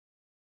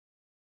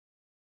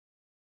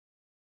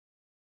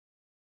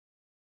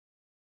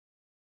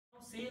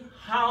See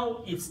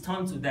how it's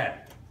turned to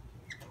that.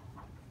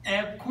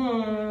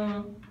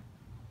 Ẹkún.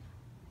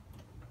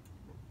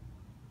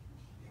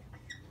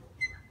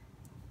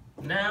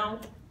 Now,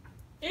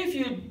 if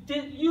you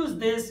did use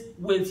this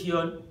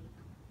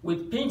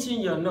with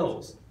pinching your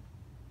nose,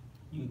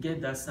 you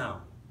get that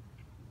sound.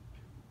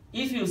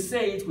 If you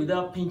say it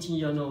without pinching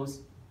your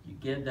nose, you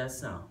get that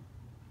sound.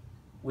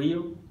 Will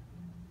you?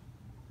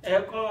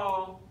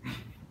 Ẹkún.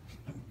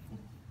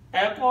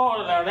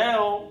 Ẹkún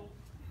lárẹ́.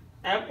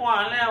 Ẹkún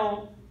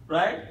alẹ́,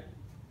 right?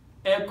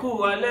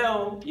 Ẹkún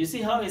alẹ́. You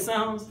see how it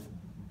sounds?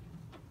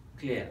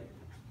 Clear.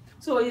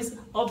 So it's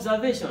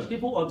observation.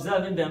 People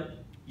observing them.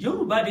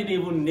 Yoruba didn't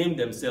even name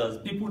themselves.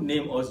 People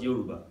name us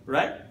Yoruba,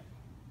 right?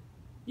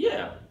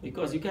 Yeah,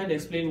 because you can't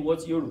explain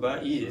what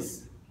Yoruba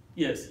is.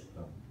 Yes.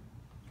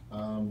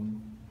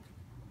 I'm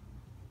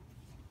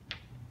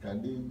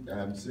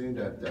saying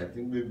that I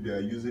think maybe they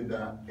are using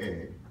that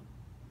air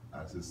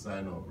as a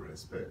sign of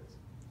respect.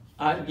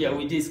 Yeah,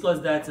 we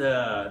discussed that.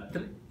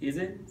 Is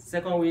it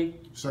second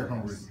week?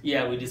 Second week.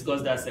 Yeah, we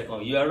discussed that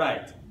second. You are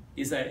right.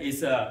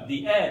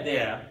 The air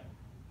there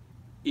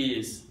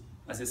is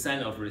as a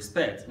sign of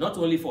respect, not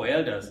only for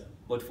elders,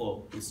 but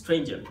for a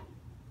stranger,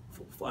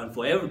 and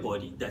for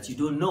everybody that you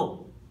don't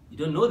know. You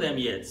don't know them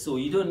yet, so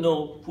you don't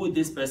know who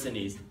this person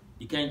is.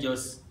 You can't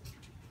just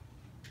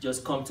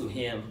come to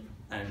him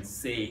and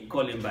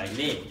call him by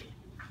name.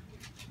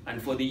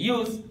 And for the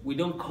youth, we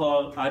don't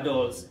call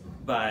adults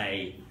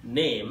by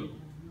name.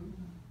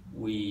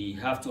 We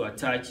have to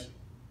attach,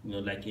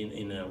 like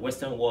in a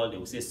Western world, they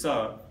will say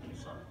sir,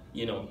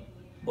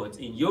 but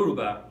in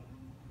Yoruba,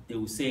 they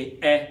will say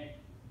eh.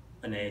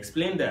 And I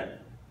explained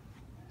that.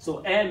 So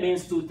air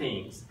means two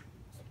things.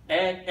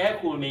 Air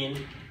could mean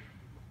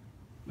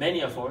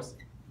many of us,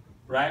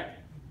 right?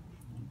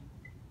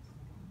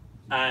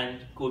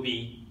 And could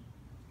be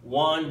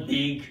one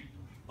big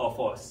of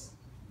us.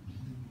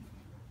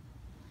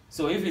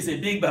 So if it's a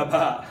big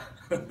baba,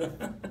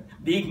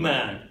 big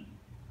man,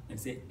 and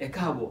say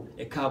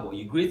ekabo,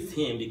 you greet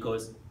him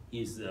because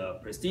he's a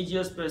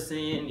prestigious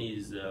person,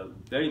 he's a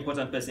very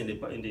important person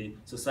in the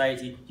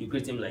society, you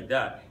greet him like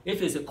that.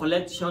 If it's a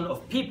collection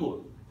of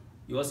people,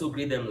 you also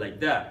greet them like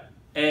that.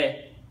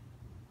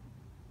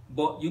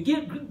 But you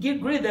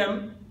greet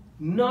them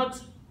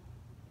not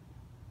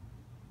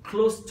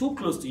too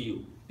close to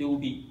you. They will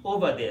be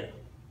over there,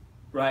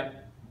 right?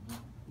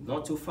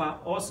 Not too far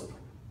also.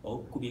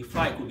 Or could be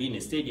far, it could be in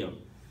a stadium.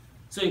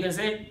 So you can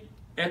say,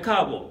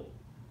 ekabo.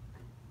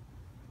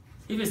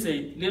 If it's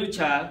a little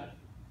child,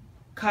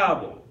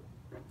 Kabo.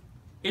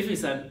 If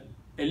it's a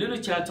little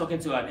child talking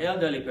to an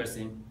elderly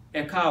person,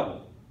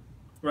 ekabo,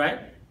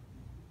 right?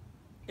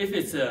 If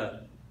it's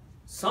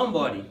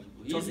somebody,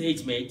 his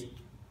age mate,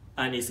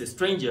 and it's a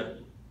stranger,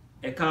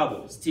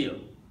 ekabo, still,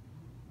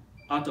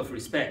 out of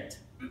respect.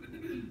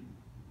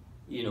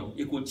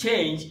 It could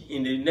change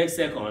in the next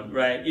second,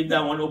 right? If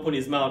that one open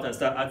his mouth and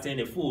start acting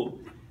a fool,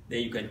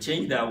 then you can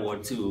change that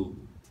word to,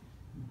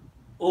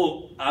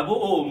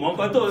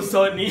 Mompato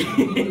Sonny.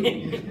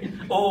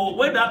 Or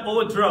when that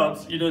O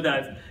drops,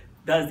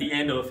 that's the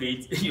end of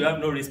it. You have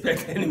no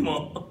respect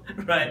anymore,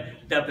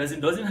 right? That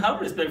person doesn't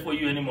have respect for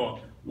you anymore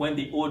when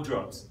the O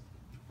drops,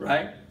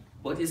 right?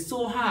 But it's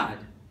so hard.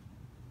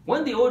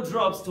 When the O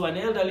drops to an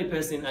elderly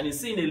person and he's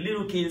seeing a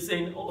little kid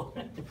saying, oh,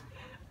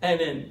 and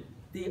then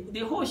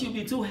the O should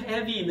be too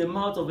heavy in the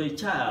mouth of a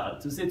child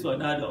to say to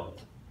an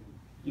adult.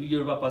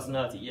 Yoruba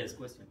personality, yes,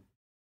 question.